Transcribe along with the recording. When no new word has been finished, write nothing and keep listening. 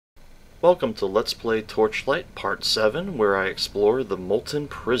Welcome to Let's Play Torchlight Part 7, where I explore the Molten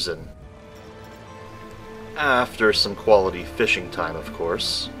prison. After some quality fishing time, of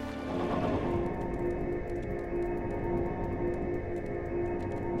course.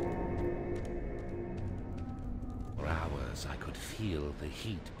 For hours I could feel the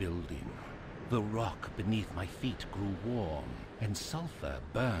heat building. The rock beneath my feet grew warm, and sulfur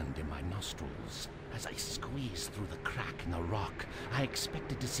burned in my nostrils. As I squeezed through the crack in the rock, I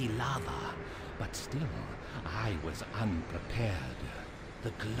expected to see lava, but still, I was unprepared.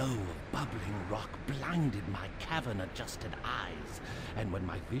 The glow of bubbling rock blinded my cavern-adjusted eyes, and when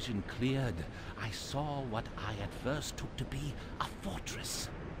my vision cleared, I saw what I at first took to be a fortress.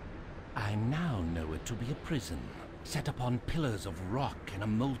 I now know it to be a prison, set upon pillars of rock in a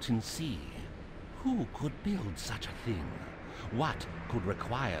molten sea. Who could build such a thing? What could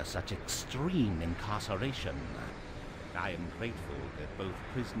require such extreme incarceration? I am grateful that both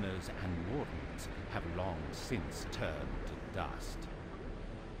prisoners and wardens have long since turned to dust.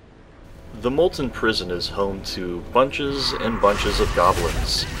 The Molten prison is home to bunches and bunches of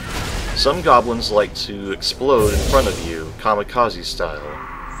goblins. Some goblins like to explode in front of you, kamikaze style.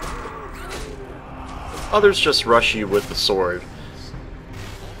 Others just rush you with the sword.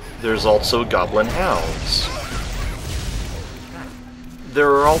 There's also goblin hounds. There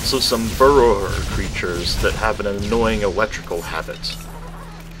are also some burrower creatures that have an annoying electrical habit.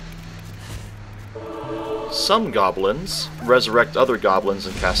 Some goblins resurrect other goblins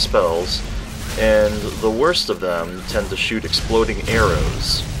and cast spells, and the worst of them tend to shoot exploding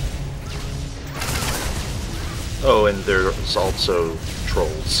arrows. Oh, and there's also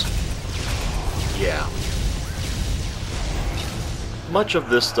trolls. Yeah. Much of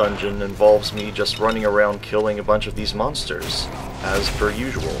this dungeon involves me just running around killing a bunch of these monsters, as per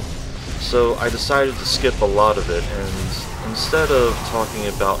usual. So I decided to skip a lot of it, and instead of talking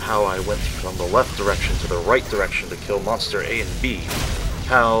about how I went from the left direction to the right direction to kill monster A and B,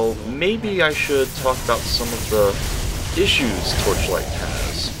 how maybe I should talk about some of the issues Torchlight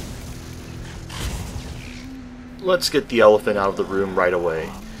has. Let's get the elephant out of the room right away.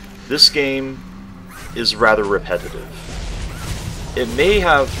 This game is rather repetitive. It may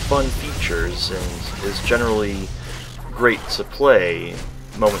have fun features and is generally great to play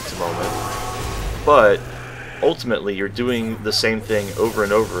moment to moment, but ultimately you're doing the same thing over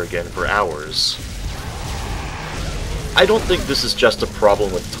and over again for hours. I don't think this is just a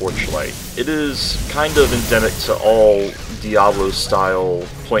problem with Torchlight. It is kind of endemic to all Diablo-style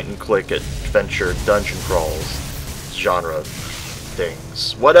point-and-click adventure dungeon crawls genre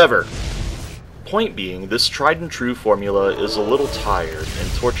things. Whatever. Point being, this tried-and-true formula is a little tired,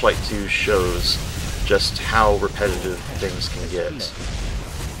 and Torchlight 2 shows just how repetitive things can get.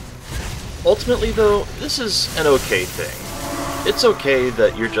 Ultimately, though, this is an okay thing. It's okay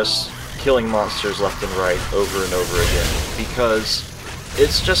that you're just killing monsters left and right over and over again, because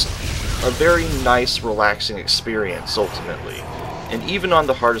it's just a very nice, relaxing experience, ultimately. And even on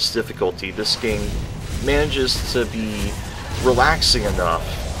the hardest difficulty, this game manages to be relaxing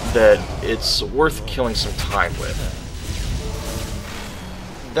enough that it's worth killing some time with.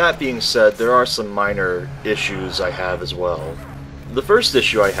 That being said, there are some minor issues I have as well. The first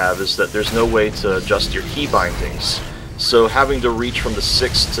issue I have is that there's no way to adjust your key bindings, so having to reach from the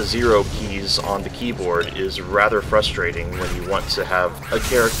 6 to 0 keys on the keyboard is rather frustrating when you want to have a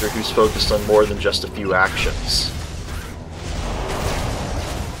character who's focused on more than just a few actions.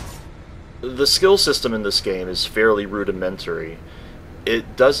 The skill system in this game is fairly rudimentary.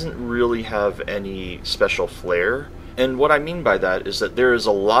 It doesn't really have any special flair, and what I mean by that is that there is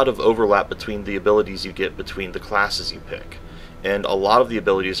a lot of overlap between the abilities you get between the classes you pick, and a lot of the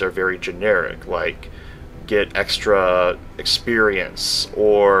abilities are very generic, like get extra experience,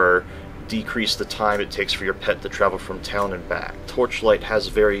 or decrease the time it takes for your pet to travel from town and back. Torchlight has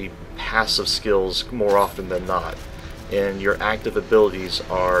very passive skills more often than not, and your active abilities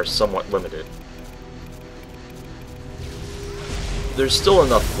are somewhat limited. There's still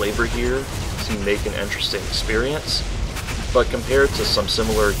enough flavor here to make an interesting experience, but compared to some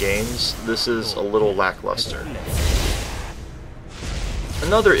similar games, this is a little lackluster.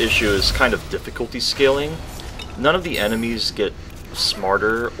 Another issue is kind of difficulty scaling. None of the enemies get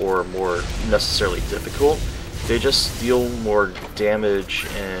smarter or more necessarily difficult. They just deal more damage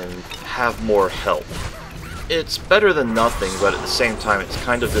and have more health. It's better than nothing, but at the same time it's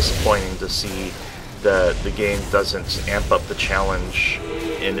kind of disappointing to see that the game doesn't amp up the challenge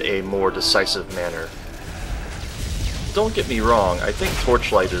in a more decisive manner. Don't get me wrong, I think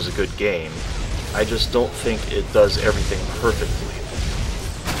Torchlight is a good game. I just don't think it does everything perfectly.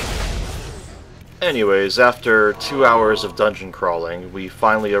 Anyways, after 2 hours of dungeon crawling, we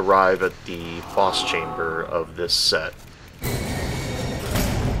finally arrive at the boss chamber of this set.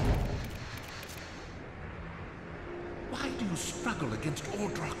 Why do you struggle against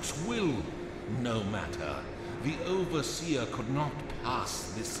Ordrak's will? No matter. The Overseer could not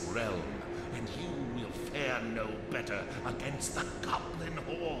pass this realm, and you will fare no better against the goblin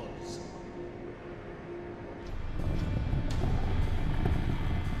hordes.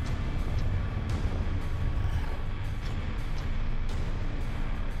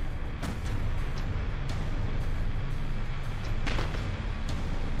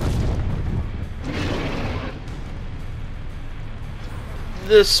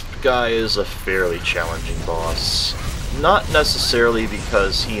 This guy is a fairly challenging boss. Not necessarily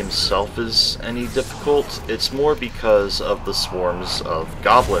because he himself is any difficult, it's more because of the swarms of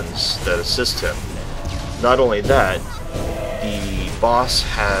goblins that assist him. Not only that, the boss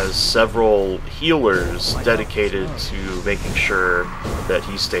has several healers dedicated to making sure that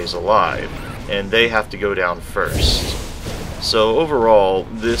he stays alive, and they have to go down first. So overall,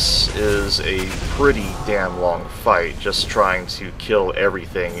 this is a pretty damn long fight, just trying to kill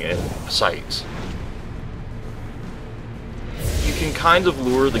everything in sight. You can kind of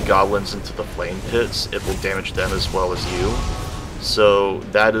lure the goblins into the flame pits, it will damage them as well as you. So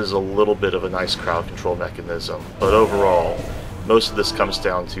that is a little bit of a nice crowd control mechanism, but overall, most of this comes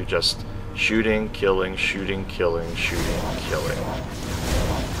down to just shooting, killing, shooting, killing, shooting, killing.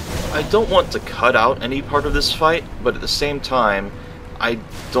 I don't want to cut out any part of this fight, but at the same time, I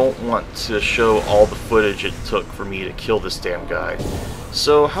don't want to show all the footage it took for me to kill this damn guy.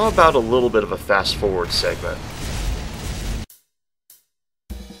 So how about a little bit of a fast forward segment?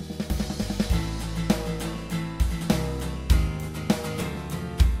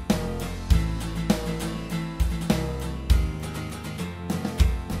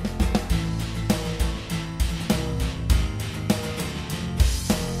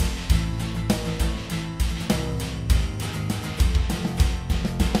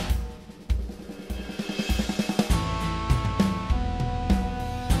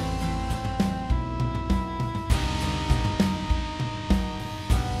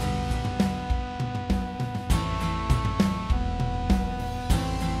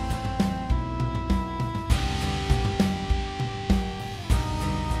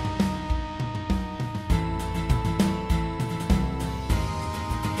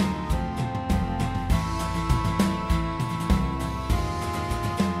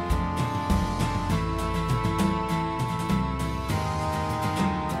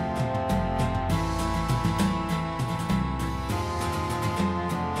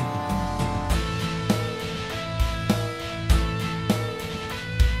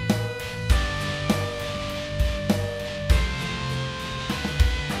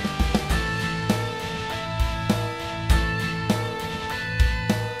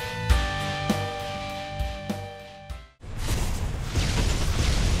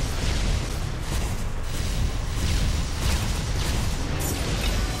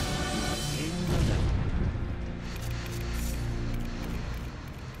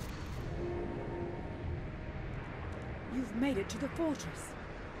 You've made it to the fortress.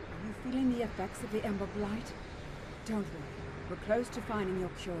 Are you feeling the effects of the Ember Blight? Don't worry, we're close to finding your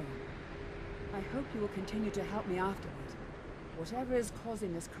cure. I hope you will continue to help me afterward. Whatever is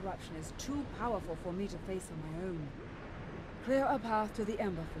causing this corruption is too powerful for me to face on my own. Clear a path to the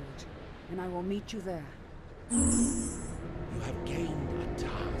Ember Forge, and I will meet you there. You have gained a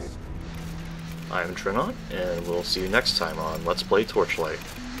task. I'm Trinot, and we'll see you next time on Let's Play Torchlight.